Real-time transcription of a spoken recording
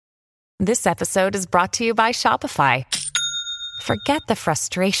This episode is brought to you by Shopify. Forget the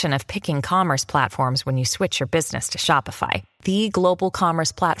frustration of picking commerce platforms when you switch your business to Shopify, the global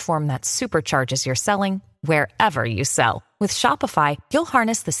commerce platform that supercharges your selling wherever you sell. With Shopify, you'll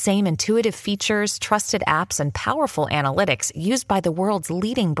harness the same intuitive features, trusted apps, and powerful analytics used by the world's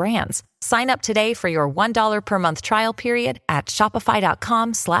leading brands. Sign up today for your $1 per month trial period at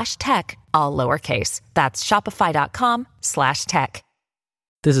shopify.com/tech, all lowercase. That's shopify.com/tech.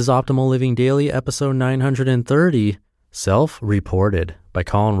 This is Optimal Living Daily, episode 930, Self-Reported, by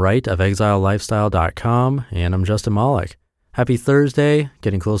Colin Wright of ExileLifestyle.com, and I'm Justin Malik. Happy Thursday,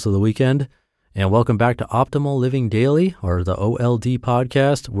 getting close to the weekend, and welcome back to Optimal Living Daily, or the OLD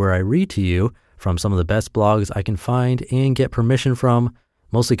podcast, where I read to you from some of the best blogs I can find and get permission from,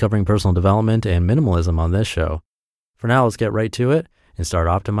 mostly covering personal development and minimalism on this show. For now, let's get right to it and start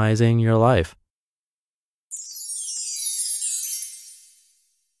optimizing your life.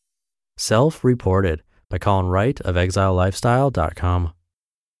 Self-Reported, by Colin Wright of ExileLifestyle.com.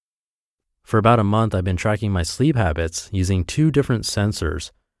 For about a month, I've been tracking my sleep habits using two different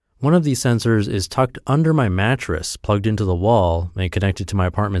sensors. One of these sensors is tucked under my mattress, plugged into the wall, and connected to my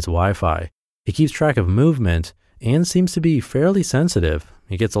apartment's Wi-Fi. It keeps track of movement and seems to be fairly sensitive.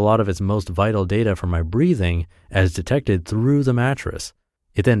 It gets a lot of its most vital data from my breathing as detected through the mattress.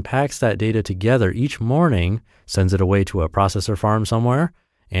 It then packs that data together each morning, sends it away to a processor farm somewhere,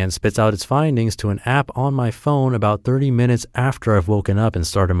 and spits out its findings to an app on my phone about 30 minutes after I've woken up and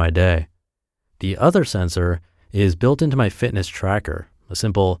started my day. The other sensor is built into my fitness tracker, a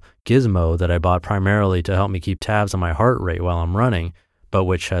simple gizmo that I bought primarily to help me keep tabs on my heart rate while I'm running, but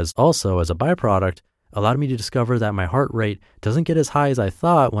which has also, as a byproduct, allowed me to discover that my heart rate doesn't get as high as I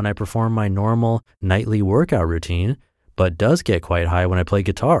thought when I perform my normal nightly workout routine, but does get quite high when I play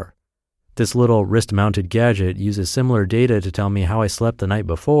guitar. This little wrist-mounted gadget uses similar data to tell me how I slept the night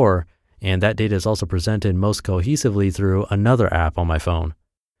before, and that data is also presented most cohesively through another app on my phone.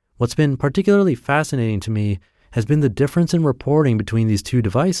 What's been particularly fascinating to me has been the difference in reporting between these two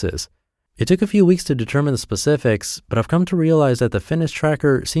devices. It took a few weeks to determine the specifics, but I've come to realize that the fitness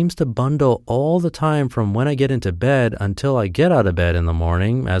tracker seems to bundle all the time from when I get into bed until I get out of bed in the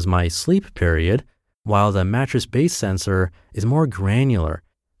morning as my sleep period, while the mattress-based sensor is more granular,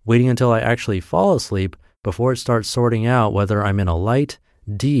 waiting until I actually fall asleep before it starts sorting out whether I'm in a light,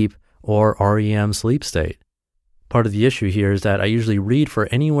 deep, or REM sleep state. Part of the issue here is that I usually read for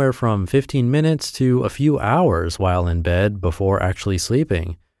anywhere from 15 minutes to a few hours while in bed before actually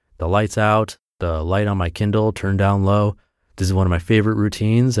sleeping. The light's out, the light on my Kindle turned down low. This is one of my favorite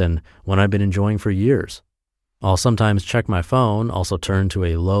routines and one I've been enjoying for years. I'll sometimes check my phone, also turn to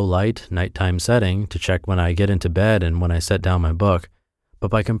a low light nighttime setting to check when I get into bed and when I set down my book. But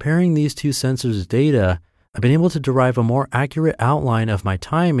by comparing these two sensors' data, I've been able to derive a more accurate outline of my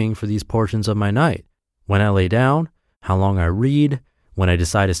timing for these portions of my night. When I lay down, how long I read, when I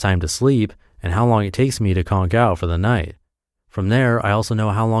decide it's time to sleep, and how long it takes me to conk out for the night. From there, I also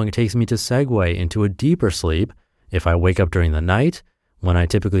know how long it takes me to segue into a deeper sleep, if I wake up during the night, when I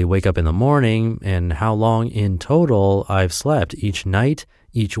typically wake up in the morning, and how long in total I've slept each night,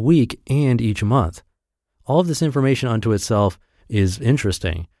 each week, and each month. All of this information unto itself is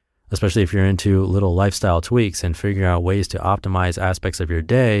interesting, especially if you're into little lifestyle tweaks and figuring out ways to optimize aspects of your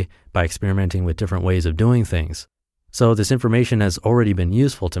day by experimenting with different ways of doing things. So this information has already been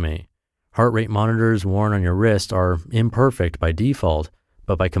useful to me. Heart rate monitors worn on your wrist are imperfect by default,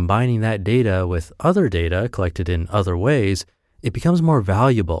 but by combining that data with other data collected in other ways, it becomes more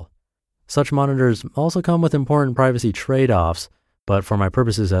valuable. Such monitors also come with important privacy trade-offs, but for my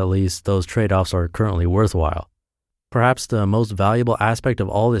purposes at least, those trade-offs are currently worthwhile. Perhaps the most valuable aspect of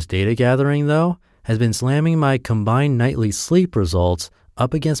all this data gathering, though, has been slamming my combined nightly sleep results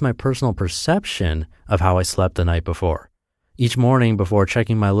up against my personal perception of how I slept the night before. Each morning before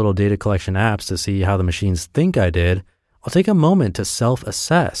checking my little data collection apps to see how the machines think I did, I'll take a moment to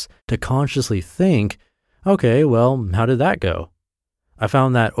self-assess, to consciously think, okay, well, how did that go? I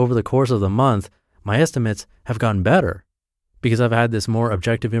found that over the course of the month, my estimates have gotten better. Because I've had this more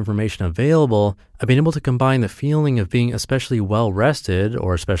objective information available, I've been able to combine the feeling of being especially well-rested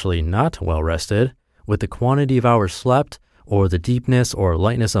or especially not well-rested with the quantity of hours slept or the deepness or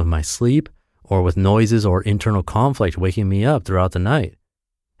lightness of my sleep or with noises or internal conflict waking me up throughout the night.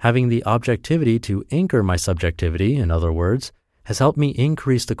 Having the objectivity to anchor my subjectivity, in other words, has helped me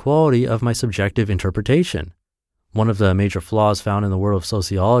increase the quality of my subjective interpretation. One of the major flaws found in the world of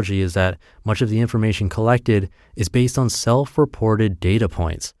sociology is that much of the information collected is based on self-reported data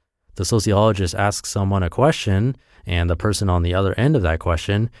points. The sociologist asks someone a question, and the person on the other end of that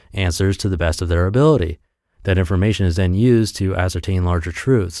question answers to the best of their ability. That information is then used to ascertain larger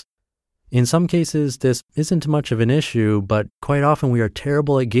truths. In some cases, this isn't much of an issue, but quite often we are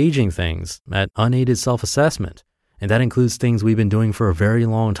terrible at gauging things, at unaided self-assessment. And that includes things we've been doing for a very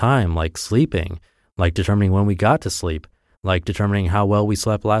long time, like sleeping, like determining when we got to sleep, like determining how well we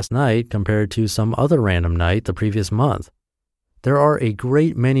slept last night compared to some other random night the previous month. There are a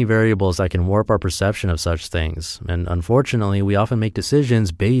great many variables that can warp our perception of such things, and unfortunately, we often make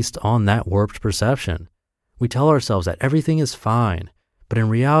decisions based on that warped perception. We tell ourselves that everything is fine, but in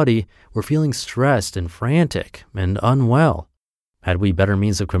reality, we're feeling stressed and frantic and unwell. Had we better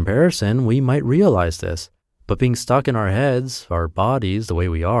means of comparison, we might realize this, but being stuck in our heads, our bodies, the way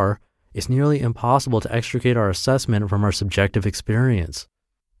we are, it's nearly impossible to extricate our assessment from our subjective experience.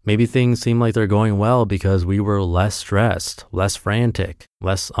 Maybe things seem like they're going well because we were less stressed, less frantic,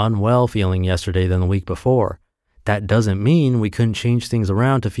 less unwell feeling yesterday than the week before. That doesn't mean we couldn't change things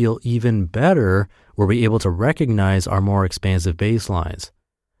around to feel even better were we able to recognize our more expansive baselines.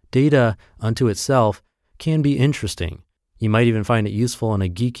 Data unto itself can be interesting. You might even find it useful in a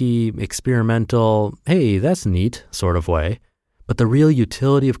geeky, experimental, hey, that's neat sort of way. But the real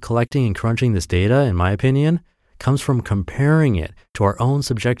utility of collecting and crunching this data, in my opinion, comes from comparing it to our own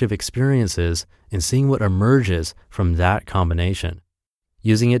subjective experiences and seeing what emerges from that combination.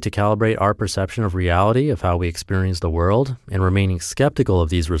 Using it to calibrate our perception of reality, of how we experience the world, and remaining skeptical of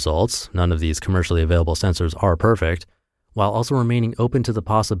these results, none of these commercially available sensors are perfect, while also remaining open to the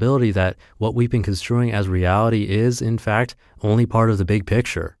possibility that what we've been construing as reality is, in fact, only part of the big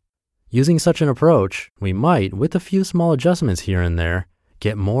picture. Using such an approach, we might, with a few small adjustments here and there,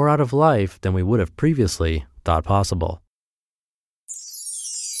 get more out of life than we would have previously thought possible.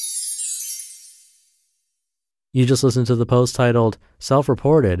 You just listened to the post titled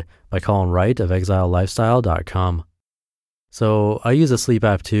Self-Reported by Colin Wright of ExileLifestyle.com. So I use a sleep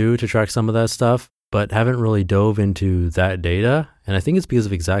app too to track some of that stuff, but haven't really dove into that data. And I think it's because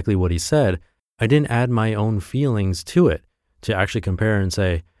of exactly what he said. I didn't add my own feelings to it to actually compare and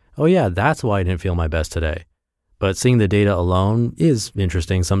say, oh yeah, that's why I didn't feel my best today. But seeing the data alone is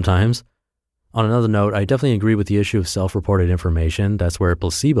interesting sometimes. On another note, I definitely agree with the issue of self-reported information. That's where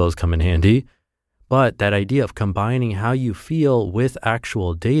placebos come in handy. But that idea of combining how you feel with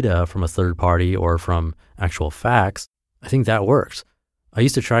actual data from a third party or from actual facts, I think that works. I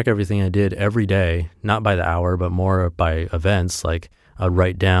used to track everything I did every day, not by the hour, but more by events. Like I'd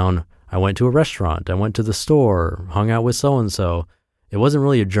write down, I went to a restaurant, I went to the store, hung out with so-and-so. It wasn't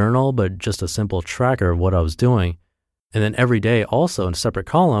really a journal, but just a simple tracker of what I was doing. And then every day also in a separate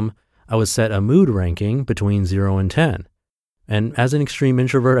column, I would set a mood ranking between 0 and 10. And as an extreme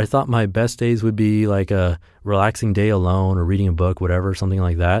introvert, I thought my best days would be like a relaxing day alone or reading a book, whatever, something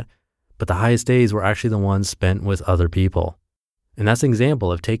like that. But the highest days were actually the ones spent with other people. And that's an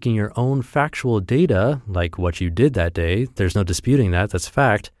example of taking your own factual data, like what you did that day, there's no disputing that, that's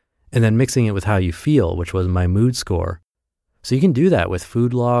fact, and then mixing it with how you feel, which was my mood score. So you can do that with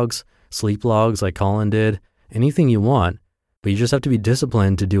food logs, sleep logs like Colin did, anything you want, but you just have to be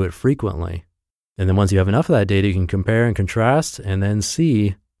disciplined to do it frequently. And then once you have enough of that data, you can compare and contrast and then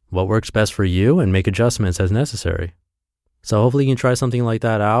see what works best for you and make adjustments as necessary. So hopefully you can try something like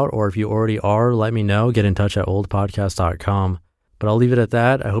that out, or if you already are, let me know. Get in touch at oldpodcast.com. But I'll leave it at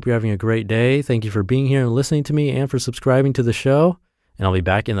that. I hope you're having a great day. Thank you for being here and listening to me and for subscribing to the show. And I'll be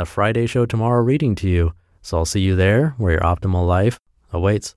back in the Friday show tomorrow reading to you. So I'll see you there where your optimal life awaits.